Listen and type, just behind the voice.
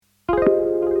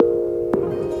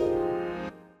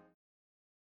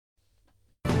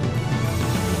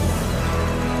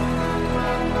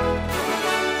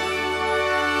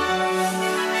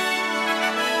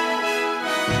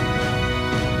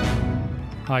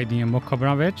ਅੱਜ ਦੀਆਂ ਮੁੱਖ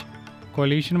ਖਬਰਾਂ ਵਿੱਚ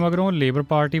ਕੋਲੀਸ਼ਨ ਮਗਰੋਂ ਲੇਬਰ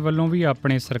ਪਾਰਟੀ ਵੱਲੋਂ ਵੀ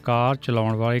ਆਪਣੇ ਸਰਕਾਰ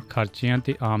ਚਲਾਉਣ ਵਾਲੇ ਖਰਚਿਆਂ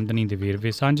ਤੇ ਆਮਦਨੀ ਦੇ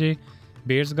ਵੇਰਵੇ ਸਾਂਝੇ,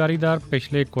 ਬੇਰੁਜ਼ਗਾਰੀ ਦਰ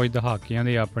ਪਿਛਲੇ ਕੁਝ ਦਹਾਕਿਆਂ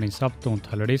ਦੇ ਆਪਣੇ ਸਭ ਤੋਂ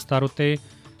ਥੱਲੜੇ ਸਤਰ ਉੱਤੇ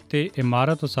ਤੇ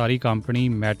ਇਮਾਰਤ ਉਸਾਰੀ ਕੰਪਨੀ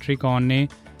ਮੈਟ੍ਰਿਕੌਨ ਨੇ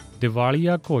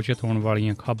ਦੀਵਾਲੀਆ ਘੋਸ਼ਿਤ ਹੋਣ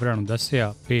ਵਾਲੀਆਂ ਖਬਰਾਂ ਨੂੰ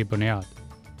ਦੱਸਿਆ ਬੇਬੁਨਿਆਦ।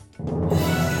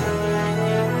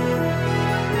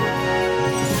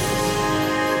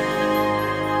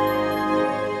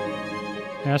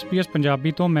 SBS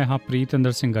ਪੰਜਾਬੀ ਤੋਂ ਮੈਂ ਹਾਂ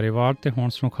ਪ੍ਰੀਤਿੰਦਰ ਸਿੰਘ ਗਰੇਵਾਲ ਤੇ ਹੁਣ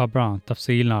ਸੁਣੋ ਖਬਰਾਂ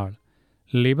ਤਫਸੀਲ ਨਾਲ।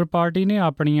 ਲੇਬਰ ਪਾਰਟੀ ਨੇ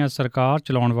ਆਪਣੀਆਂ ਸਰਕਾਰ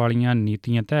ਚਲਾਉਣ ਵਾਲੀਆਂ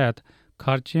ਨੀਤੀਆਂ ਤਹਿਤ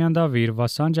ਖਰਚਿਆਂ ਦਾ ਵੇਰਵਾ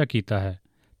ਸਾਂਝਾ ਕੀਤਾ ਹੈ।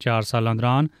 4 ਸਾਲਾਂ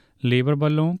ਦੌਰਾਨ ਲੇਬਰ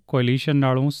ਵੱਲੋਂ ਕੋਲੀਸ਼ਨ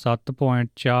ਨਾਲੋਂ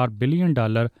 $7.4 ਬਿਲੀਅਨ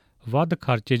ਵੱਧ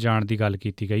ਖਰਚੇ ਜਾਣ ਦੀ ਗੱਲ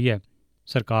ਕੀਤੀ ਗਈ ਹੈ।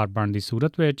 ਸਰਕਾਰ ਬਣਨ ਦੀ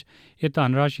ਸੂਰਤ ਵਿੱਚ ਇਹ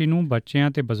ਧਨਰਾਸ਼ੀ ਨੂੰ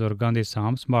ਬੱਚਿਆਂ ਤੇ ਬਜ਼ੁਰਗਾਂ ਦੇ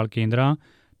ਸਾਂਭ ਸੰਭਾਲ ਕੇਂਦਰਾਂ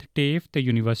ਤੇ ਟੇਫ ਤੇ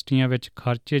ਯੂਨੀਵਰਸਿਟੀਆਂ ਵਿੱਚ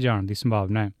ਖਰਚੇ ਜਾਣ ਦੀ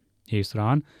ਸੰਭਾਵਨਾ ਹੈ। ਇਸ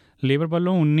ਦੌਰਾਨ ਲੇਬਰ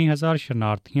ਵੱਲੋਂ 19,000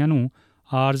 ਸ਼ਰਨਾਰਥੀਆਂ ਨੂੰ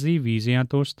ਆਰਜ਼ੀ ਵੀਜ਼ਿਆਂ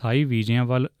ਤੋਂ ਸਥਾਈ ਵੀਜ਼ਿਆਂ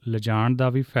ਵੱਲ ਲਿਜਾਣ ਦਾ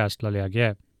ਵੀ ਫੈਸਲਾ ਲਿਆ ਗਿਆ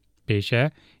ਹੈ। ਪੇਸ਼ ਹੈ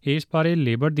ਇਸ ਬਾਰੇ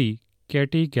ਲੇਬਰ ਦੀ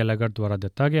ਕੈਟੀ ਗੈਲਾਗਰ ਦੁਆਰਾ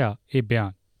ਦਿੱਤਾ ਗਿਆ ਇਹ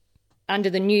ਬਿਆਨ। Under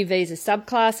the new visa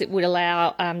subclass, it would allow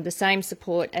the same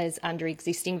support as under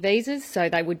existing visas, so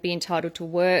they would be entitled to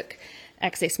work,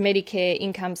 access Medicare,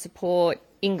 income support,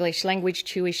 English language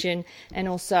tuition,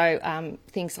 and also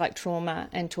things like trauma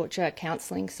and torture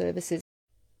counselling services.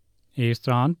 ਇਸ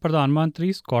ਦੌਰਾਨ ਪ੍ਰਧਾਨ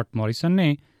ਮੰਤਰੀ Scott Morrison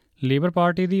ਨੇ Labor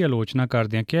Party ਦੀ ਆਲੋਚਨਾ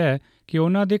ਕਰਦਿਆਂ ਕਿਹਾ ਕਿ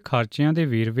ਉਹਨਾਂ ਦੇ ਖਰਚਿਆਂ ਦੇ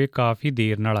ਵੇਰਵੇ ਕਾਫੀ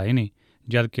ਦੇਰ ਨਾਲ ਆਏ ਨੇ,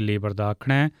 ਜਦਕਿ ਲੇਬਰ ਦਾ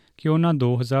ਆਖਣਾ ਹੈ ਕਿ ਉਹਨਾਂ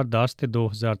 2010 ਤੇ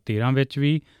 2013 ਵਿੱਚ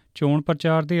ਵੀ ਚੋਣ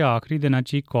ਪ੍ਰਚਾਰ ਦੇ ਆਖਰੀ ਦਿਨਾਂ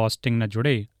 'ਚ ਹੀ ਕਾਸਟਿੰਗ ਨਾਲ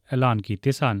ਜੁੜੇ ਐਲਾਨ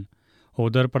ਕੀਤੇ ਸਨ।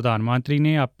 ਉਧਰ ਪ੍ਰਧਾਨ ਮੰਤਰੀ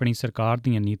ਨੇ ਆਪਣੀ ਸਰਕਾਰ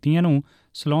ਦੀਆਂ ਨੀਤੀਆਂ ਨੂੰ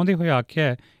ਸਲਾਹੁੰਦੇ ਹੋਏ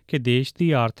ਆਖਿਆ ਕਿ ਦੇਸ਼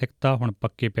ਦੀ ਆਰਥਿਕਤਾ ਹੁਣ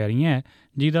ਪੱਕੇ ਪੈਰੀਂ ਹੈ,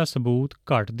 ਜਿਹਦਾ ਸਬੂਤ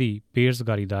ਘਟਦੀ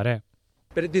ਬੇਰੁਜ਼ਗਾਰੀ ਦਰ ਹੈ।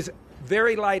 But at this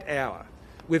very late hour,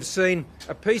 we've seen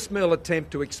a piecemeal attempt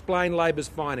to explain Labor's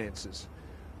finances.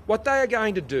 What they are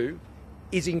going to do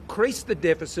is increase the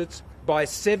deficits by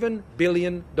 $7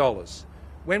 billion.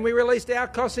 When we released our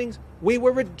costings, we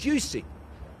were reducing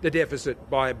the deficit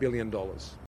by $1 billion.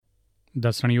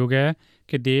 ਦੱਸਣਯੋਗ ਹੈ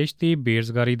ਕਿ ਦੇਸ਼ ਦੀ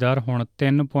ਬੇਰੁਜ਼ਗਾਰੀ ਦਰ ਹੁਣ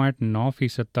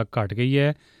 3.9% ਤੱਕ ਘਟ ਗਈ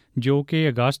ਹੈ, ਜੋ ਕਿ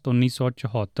ਅਗਸਤ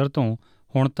 1974 ਤੋਂ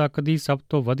ਹੁਣ ਤੱਕ ਦੀ ਸਭ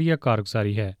ਤੋਂ ਵਧੀਆ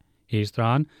ਕਾਰਗੁਜ਼ਾਰੀ ਹੈ। ਇਸ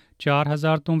ਦੌਰਾਨ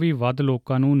 4,000 ਤੋਂ ਵੀ ਵੱਧ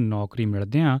ਲੋਕਾਂ ਨੂੰ ਨੌਕਰੀ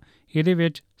ਮਿਲਦਿਆਂ ਇਹਦੇ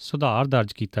ਵਿੱਚ ਸੁਧਾਰ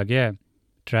ਦਰਜ ਕੀਤਾ ਗਿਆ ਹੈ।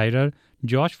 ਟ੍ਰਾਇਰਰ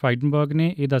ਜੋਸ਼ ਫਾਈਡਨਬਰਗ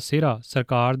ਨੇ ਇਹਦਾ ਸਿਹਰਾ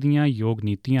ਸਰਕਾਰ ਦੀਆਂ ਯੋਗ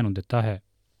ਨੀਤੀਆਂ ਨੂੰ ਦਿੱਤਾ ਹੈ।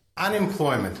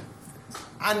 Unemployment,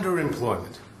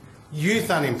 underemployment,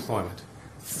 youth unemployment,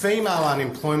 female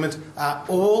unemployment are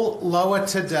all lower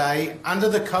today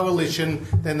under the coalition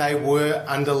than they were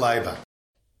under Labor.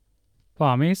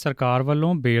 ਭਾਵੇਂ ਸਰਕਾਰ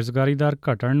ਵੱਲੋਂ ਬੇਰੁਜ਼ਗਾਰੀ ਦਰ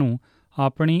ਘਟਣ ਨੂੰ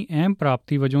ਆਪਣੀ ਅਹਿਮ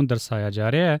ਪ੍ਰਾਪਤੀ ਵਜੋਂ ਦਰਸਾਇਆ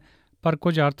ਜਾ ਰਿਹਾ ਹੈ, ਪਰ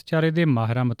ਕੁਝ ਅਰਥਚਾਰੇ ਦੇ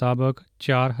ਮਾਹਿਰਾਂ ਮੁਤਾਬਕ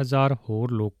 4,000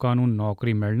 ਹੋਰ ਲੋਕਾਂ ਨੂੰ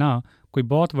ਨੌਕਰੀ ਮਿਲਣਾ ਕੋਈ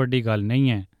ਬਹੁਤ ਵੱਡੀ ਗੱਲ ਨਹੀਂ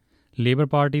ਹੈ। ਲੇਬਰ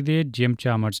ਪਾਰਟੀ ਦੇ ਜਿਮ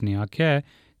ਚਾਮਰਜ਼ ਨੇ ਆਖਿਆ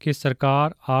ਕਿ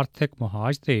ਸਰਕਾਰ ਆਰਥਿਕ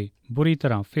ਮੁਹਾਜ਼ ਤੇ ਬੁਰੀ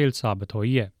ਤਰ੍ਹਾਂ ਫੇਲ ਸਾਬਤ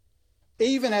ਹੋਈ ਹੈ।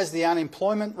 Even as the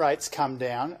unemployment rates come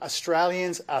down,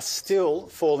 Australians are still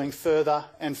falling further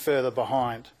and further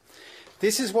behind.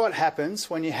 This is what happens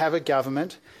when you have a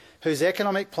government whose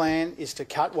economic plan is to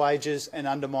cut wages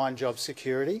and undermine job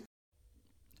security.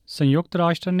 ਸੰਯੁਕਤ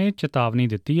ਰਾਸ਼ਟਰ ਨੇ ਚੇਤਾਵਨੀ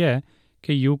ਦਿੱਤੀ ਹੈ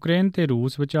ਕਿ Ukraine ਤੇ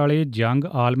ਰੂਸ ਵਿਚਾਲੇ ਜੰਗ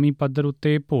ਆਲਮੀ ਪੱਧਰ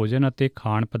ਉੱਤੇ ਭੋਜਨ ਅਤੇ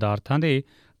ਖਾਣ ਪਦਾਰਥਾਂ ਦੇ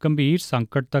ਗੰਭੀਰ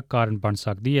ਸੰਕਟ ਦਾ ਕਾਰਨ ਬਣ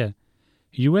ਸਕਦੀ ਹੈ।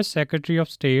 US secretary of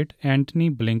state Antony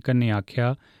Blinken ਨੇ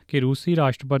ਆਖਿਆ ਕਿ ਰੂਸੀ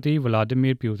ਰਾਸ਼ਟਰਪਤੀ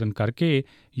ਵਲਾਦੀਮੀਰ ਪੁਤਿਨ ਕਰਕੇ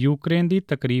ਯੂਕਰੇਨ ਦੀ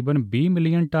ਤਕਰੀਬਨ 20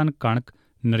 ਮਿਲੀਅਨ ਟਨ ਕਣਕ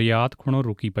ਨਿਰਯਾਤ ਖੁਣੋਂ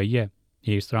ਰੁਕੀ ਪਈ ਹੈ।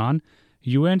 ਇਸ ਦੌਰਾਨ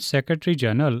UN ਸੈਕਟਰੀ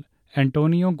ਜਨਰਲ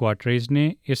ਐਂਟੋਨੀਓ ਗੁਆਟਰੇਜ਼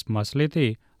ਨੇ ਇਸ ਮਸਲੇ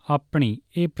ਤੇ ਆਪਣੀ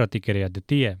ਇਹ ਪ੍ਰਤੀਕਿਰਿਆ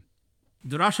ਦਿੱਤੀ ਹੈ।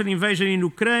 The Russian invasion in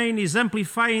Ukraine is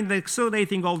amplifying and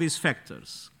accelerating all these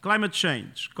factors: climate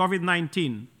change,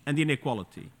 COVID-19, and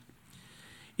inequality.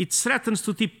 It threatens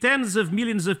to tip tens of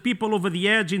millions of people over the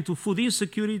edge into food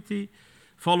insecurity,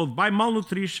 followed by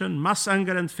malnutrition, mass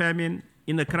hunger and famine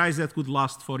in a crisis that could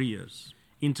last for years.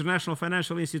 International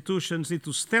financial institutions need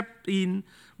to step in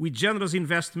with generous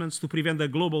investments to prevent a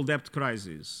global debt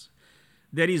crisis.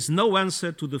 There is no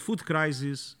answer to the food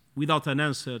crisis without an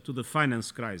answer to the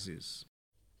finance crisis.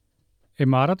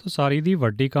 ਇਮਾਰਤ ਉਸਾਰੀ ਦੀ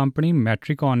ਵੱਡੀ company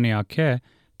ਮੈਟ੍ਰਿਕੌਨ ਨੇ ਆਖਿਆ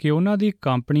ਕਿ ਉਹਨਾਂ ਦੀ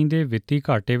company ਦੇ ਵਿੱਤੀ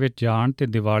ਘਾਟੇ ਵਿੱਚ ਜਾਣ ਤੇ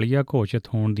ਦੀਵਾਲੀਆ ਘੋਸ਼ਿਤ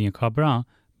ਹੋਣ ਦੀਆਂ ਖਬਰਾਂ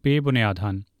ਬੇਬੁਨਿਆਦ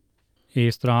ਹਨ।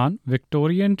 ਇਸ ਦੌਰਾਨ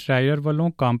ਵਿਕਟੋਰੀਅਨ ਟ੍ਰਾਇਲਰ ਵੱਲੋਂ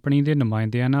ਕੰਪਨੀ ਦੇ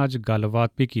ਨੁਮਾਇੰਦਿਆਂ ਨਾਲ ਅੱਜ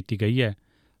ਗੱਲਬਾਤ ਵੀ ਕੀਤੀ ਗਈ ਹੈ,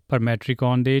 ਪਰ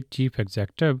ਮੈਟ੍ਰਿਕੌਨ ਦੇ ਚੀਫ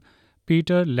ਐਗਜ਼ੈਕਟਿਵ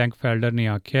ਪੀਟਰ ਲੈਂਗਫੈਲਡਰ ਨੇ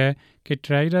ਆਖਿਆ ਕਿ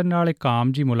ਟ੍ਰਾਇਲਰ ਨਾਲ ਇੱਕ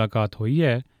ਆਮ ਜੀ ਮੁਲਾਕਾਤ ਹੋਈ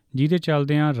ਹੈ, ਜਿਹਦੇ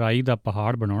ਚੱਲਦਿਆਂ ਰਾਈ ਦਾ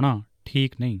ਪਹਾੜ ਬਣਾਉਣਾ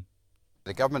ਠੀਕ ਨਹੀਂ।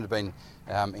 The government have been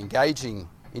engaging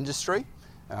industry.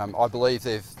 I believe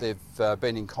they've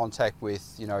been in contact with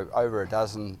over a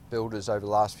dozen builders over the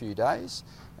last few days.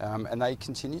 and they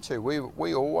continue to.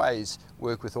 We always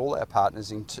work with all our partners,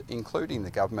 including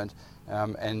the government,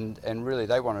 and really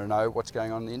they want to know what's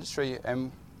going on in the industry, and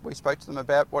we spoke to them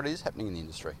about what is happening in the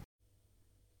industry.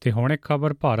 ਤੇ ਹੁਣ ਇੱਕ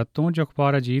ਖਬਰ ਭਾਰਤ ਤੋਂ ਜੋ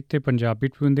ਅਖਬਾਰ ਅਜੀਤ ਤੇ Punjabi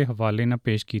Tribune ਦੇ ਹਵਾਲੇ ਨਾਲ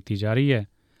ਪੇਸ਼ ਕੀਤੀ ਜਾ ਰਹੀ ਹੈ।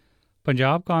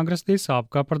 ਪੰਜਾਬ ਕਾਂਗਰਸ ਦੇ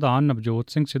ਸਾਬਕਾ ਪ੍ਰਧਾਨ ਨਵਜੋਤ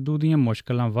ਸਿੰਘ ਸਿੱਧੂ ਦੀਆਂ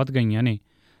ਮੁਸ਼ਕਲਾਂ ਵੱਧ ਗਈਆਂ ਨੇ।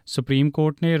 ਸੁਪਰੀਮ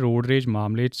ਕੋਰਟ ਨੇ ਰੋਡ ਰੇਜ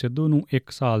ਮਾਮਲੇ 'ਚ ਸਿੱਧੂ ਨੂੰ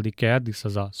 1 ਸਾਲ ਦੀ ਕੈਦ ਦੀ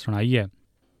ਸਜ਼ਾ ਸੁਣਾਈ ਹੈ।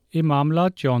 ਇਹ ਮਾਮਲਾ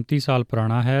 34 ਸਾਲ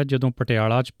ਪੁਰਾਣਾ ਹੈ, ਜਦੋਂ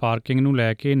ਪਟਿਆਲਾ 'ਚ ਪਾਰਕਿੰਗ ਨੂੰ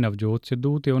ਲੈ ਕੇ ਨਵਜੋਤ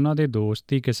ਸਿੱਧੂ ਤੇ ਉਹਨਾਂ ਦੇ ਦੋਸਤ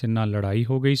ਦੀ ਕਿਸੇ ਨਾਲ ਲੜਾਈ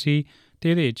ਹੋ ਗਈ ਸੀ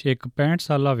ਤੇ ਇਹਦੇ 'ਚ ਇੱਕ 65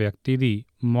 ਸਾਲਾ ਵਿਅਕਤੀ ਦੀ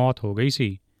ਮੌਤ ਹੋ ਗਈ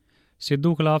ਸੀ।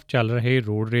 ਸਿੱਧੂ ਖਿਲਾਫ ਚੱਲ ਰਹੇ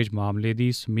ਰੋਡ ਰੇਜ ਮਾਮਲੇ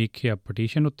ਦੀ ਸਮੀਖਿਆ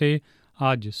ਪਟੀਸ਼ਨ ਉੱਤੇ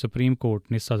ਅੱਜ ਸੁਪਰੀਮ ਕੋਰਟ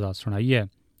ਨੇ ਸਜ਼ਾ ਸੁਣਾਈ ਹੈ।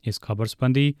 ਇਸ ਖਬਰ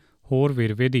ਸੰਬੰਧੀ ਹੋਰ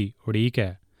ਵੇਰਵੇ ਦੀ ਉਡੀਕ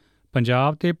ਹੈ।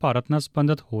 ਪੰਜਾਬ ਤੇ ਭਾਰਤ ਨਾਲ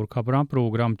ਸੰਬੰਧਿਤ ਹੋਰ ਖਬਰਾਂ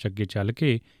ਪ੍ਰੋਗਰਾਮ 'ਚ ਅੱਗੇ ਚੱਲ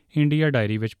ਕੇ ਇੰਡੀਆ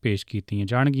ਡਾਇਰੀ ਵਿੱਚ ਪੇਸ਼ ਕੀਤੀਆਂ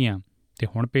ਜਾਣਗੀਆਂ। ਤੇ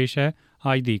ਹੁਣ ਪੇਸ਼ ਹੈ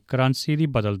ਅੱਜ ਦੀ ਕਰੰਸੀ ਦੀ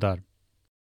ਬਦਲ ਦਰ।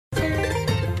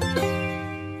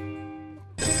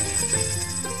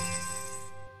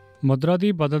 ਮੁਦਰਾ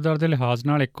ਦੀ ਬਦਲ ਦਰ ਦੇ ਲਿਹਾਜ਼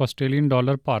ਨਾਲ ਇੱਕ ਆਸਟ੍ਰੇਲੀਅਨ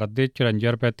ਡਾਲਰ ਭਾਰਤ ਦੇ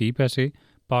 54 ਰੁਪਏ 30 ਪੈਸੇ,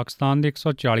 ਪਾਕਿਸਤਾਨ ਦੇ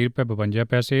 140 ਰੁਪਏ 52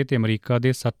 ਪੈਸੇ ਤੇ ਅਮਰੀਕਾ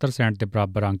ਦੇ 70 ਸੈਂਟ ਦੇ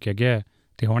ਬਰਾਬਰ ਆਂਕਿਆ ਗਿਆ ਹੈ।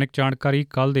 ਤੇ ਹੁਣ ਇੱਕ ਜਾਣਕਾਰੀ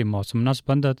ਕੱਲ੍ਹ ਦੇ ਮੌਸਮ ਨਾਲ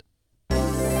ਸੰਬੰਧਿਤ।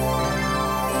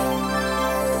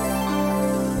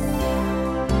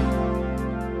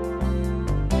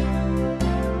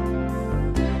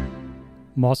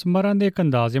 ਮੌਸਮਾਰਾਂ ਦੇ ਇੱਕ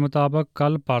ਅੰਦਾਜ਼ੇ ਮੁਤਾਬਕ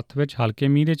ਕੱਲ੍ਹ ਪਰਥ ਵਿੱਚ ਹਲਕੇ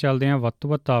ਮੀਂਹ ਦੇ ਚੱਲਦਿਆਂ ਵੱਧ ਤੋਂ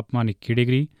ਵੱਧ ਤਾਪਮਾਨ 21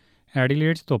 ਡਿਗਰੀ,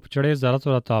 ਐਡੀਲੇਡ 'ਚ ਧੁੱਪ ਚੜ੍ਹੇ ਜ਼ਿਆਦਾ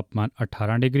ਤੋਂ ਜ਼ਿਆਦਾ ਤਾਪਮਾਨ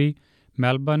 18 ਡਿਗਰੀ,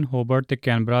 ਮੈਲਬਰਨ, ਹੋਬਰਟ ਤੇ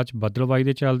ਕੈਨਬਰਾ 'ਚ ਬੱਦਲਵਾਈ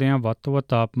ਦੇ ਚੱਲਦਿਆਂ ਵੱਧ ਤੋਂ ਵੱਧ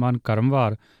ਤਾਪਮਾਨ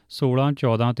ਕ੍ਰਮਵਾਰ 16,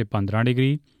 14 ਤੇ 15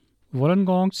 ਡਿਗਰੀ,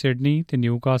 ਵੋਲਨਗੋਂਗ, ਸਿਡਨੀ ਤੇ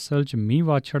ਨਿਊਕਾਸਲ 'ਚ ਮੀਂਹ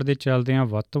ਵਾਛੜ ਦੇ ਚੱਲਦਿਆਂ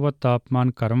ਵੱਧ ਤੋਂ ਵੱਧ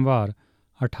ਤਾਪਮਾਨ ਕ੍ਰਮਵਾਰ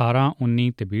 18,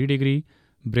 19 ਤੇ 20 ਡਿਗਰੀ,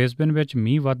 ਬ੍ਰਿਸਬੇਨ ਵਿੱਚ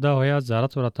ਮੀਂਹ ਵੱਧਦਾ ਹੋਇਆ ਜ਼ਿਆਦਾ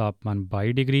ਤੋਂ ਜ਼ਿਆਦਾ ਤਾਪਮਾਨ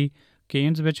 22 ਡਿਗਰੀ,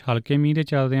 ਕੇਨਜ਼ ਵਿੱਚ ਹਲਕੇ ਮੀਂਹ ਦੇ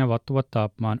ਚੱਲਦਿਆਂ ਵੱਧ ਤੋਂ ਵੱਧ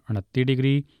ਤਾਪਮਾਨ 29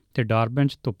 ਡਿਗਰੀ ਤੇ ਡਾਰਬਨ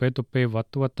 'ਚ ਧੁੱਪੇ ਵੱਧ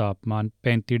ਤੋਂ ਵੱਧ ਤਾਪਮਾਨ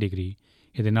 35 ਡਿਗਰੀ।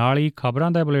 ਇਹਦੇ ਨਾਲ ਹੀ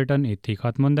ਖਬਰਾਂ ਦਾ ਬੁਲੇਟਿਨ ਇੱਥੇ ਹੀ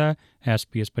ਖਤਮ ਹੁੰਦਾ ਹੈ।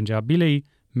 SBS ਪੰਜਾਬੀ ਲਈ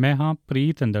ਮੈਂ ਹਾਂ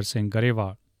ਪ੍ਰੀਤ ਇੰਦਰ ਸਿੰਘ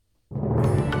ਗਰੇਵਾਲ।